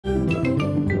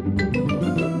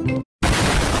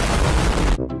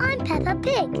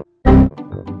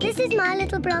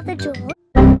little brother George.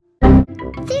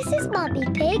 This is Mummy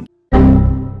Pig.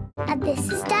 And this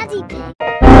is Daddy Pig.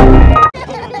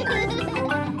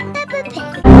 Peppa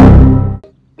Pig.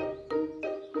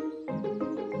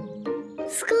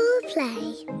 School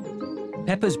play.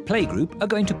 Peppa's playgroup are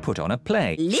going to put on a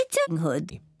play. Little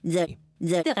Hood. The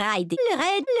riding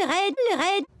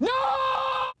red. No!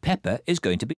 Peppa is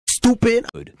going to be stupid.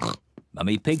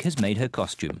 Mummy Pig has made her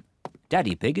costume.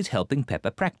 Daddy Pig is helping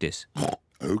Peppa practice.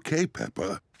 OK,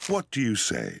 Peppa. What do you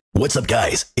say? What's up,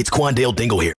 guys? It's Quandale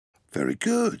Dingle here. Very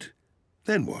good.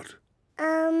 Then what?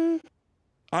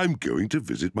 I'm going to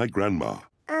visit my grandma.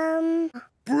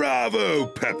 Bravo,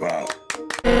 Peppa!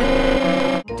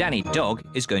 Danny Dog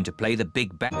is going to play the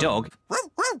big bad dog.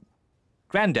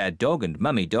 Grandad Dog and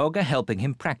Mummy Dog are helping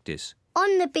him practice.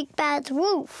 On the big bad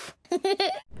wolf.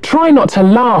 Try not to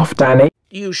laugh, Danny.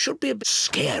 You should be a bit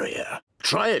scarier.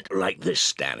 Try it like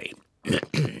this, Danny.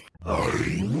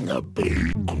 I'm the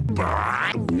big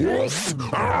bad wolf.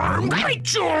 I'll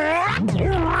bite you.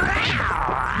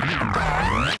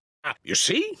 You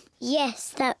see?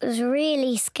 Yes, that was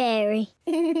really scary.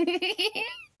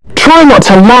 Try not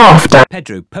to laugh, Danny.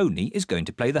 Pedro Pony is going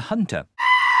to play the hunter.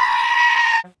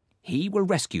 He will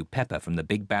rescue Peppa from the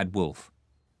big bad wolf.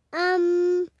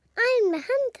 I'm the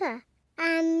hunter,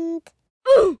 and...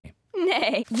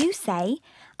 Nay. You say,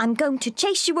 I'm going to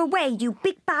chase you away, you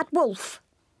big bad wolf.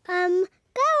 Go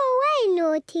away,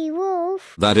 naughty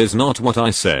wolf. That is not what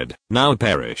I said. Now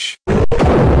perish.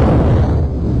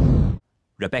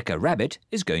 Rebecca Rabbit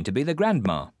is going to be the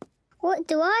grandma. What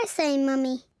do I say,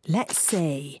 Mummy? Let's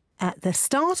see. At the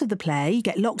start of the play, you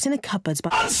get locked in a cupboard by...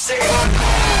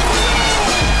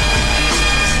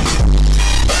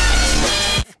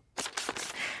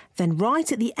 Then right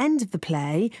at the end of the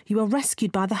play, you are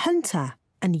rescued by the hunter.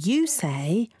 And you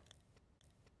say...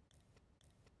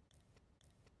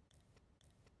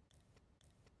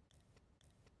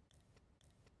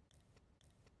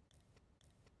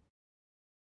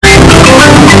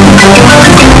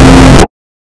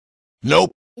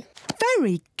 Nope.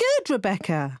 Very good,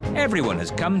 Rebecca. Everyone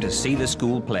has come to see the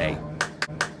school play.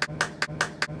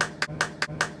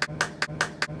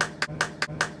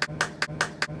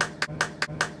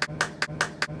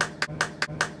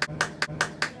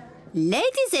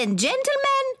 Ladies and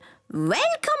gentlemen,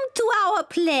 welcome to our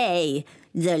play,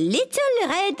 The Little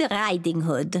Red Riding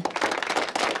Hood.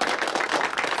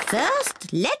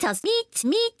 First, let us meet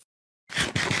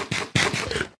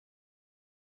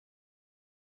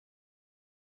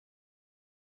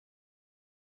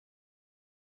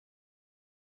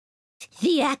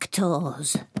the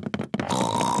actors.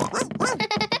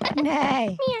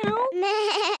 Nay. Meow.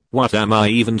 Meh. What am I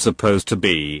even supposed to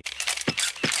be?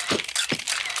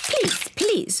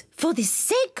 Please, for the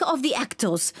sake of the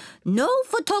actors, no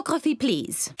photography,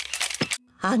 please.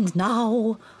 And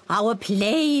now, our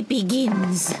play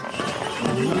begins.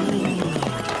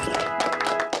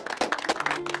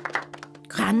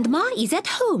 Grandma is at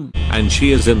home. And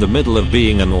she is in the middle of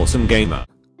being an awesome gamer.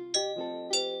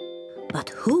 But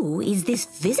who is this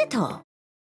visitor?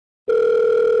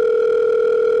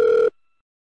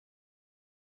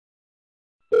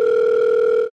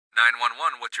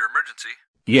 What's your emergency?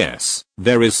 Yes,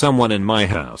 there is someone in my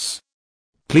house.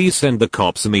 Please send the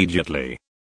cops immediately.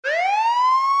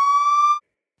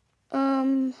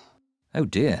 Oh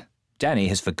dear, Danny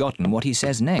has forgotten what he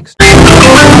says next.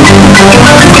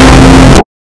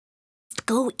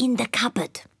 Go in the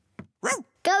cupboard.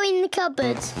 Go in the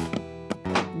cupboard.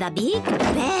 The big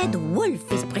bad wolf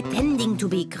is pretending to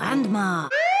be Grandma.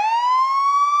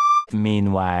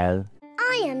 Meanwhile...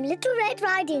 I am Little Red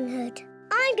Riding Hood.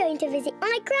 I'm going to visit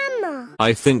my grandma.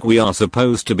 I think we are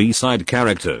supposed to be side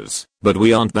characters, but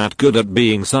we aren't that good at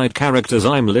being side characters.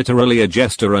 I'm literally a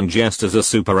jester, and jesters are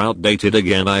super outdated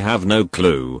again. I have no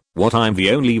clue what I'm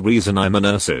the only reason I'm a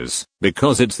nurse is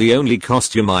because it's the only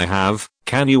costume I have.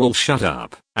 Can you all shut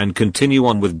up and continue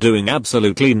on with doing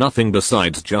absolutely nothing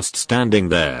besides just standing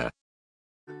there?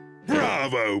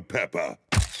 Bravo, Peppa!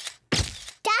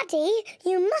 Daddy,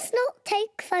 you must not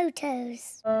take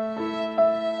photos.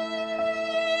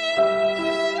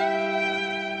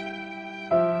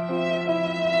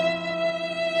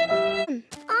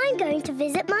 I'm going to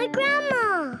visit my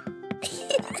grandma.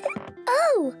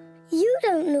 Oh, you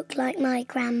don't look like my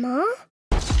grandma.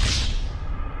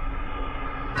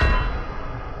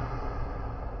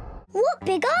 What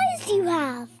big eyes you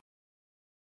have!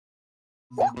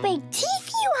 What big teeth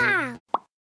you have!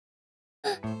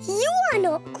 You are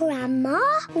not Grandma.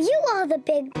 You are the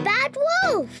big bad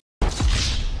wolf.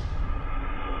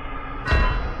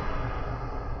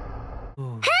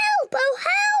 Help! Oh,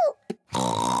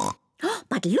 help!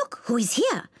 But look who is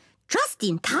here. Just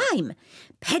in time.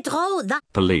 Pedro, the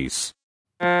Police.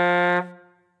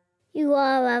 You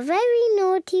are a very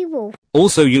naughty wolf.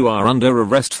 Also, you are under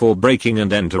arrest for breaking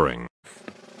and entering.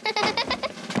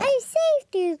 I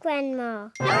saved you, Grandma.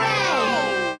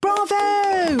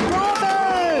 Bravo!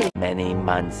 Bravo! Many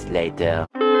months later.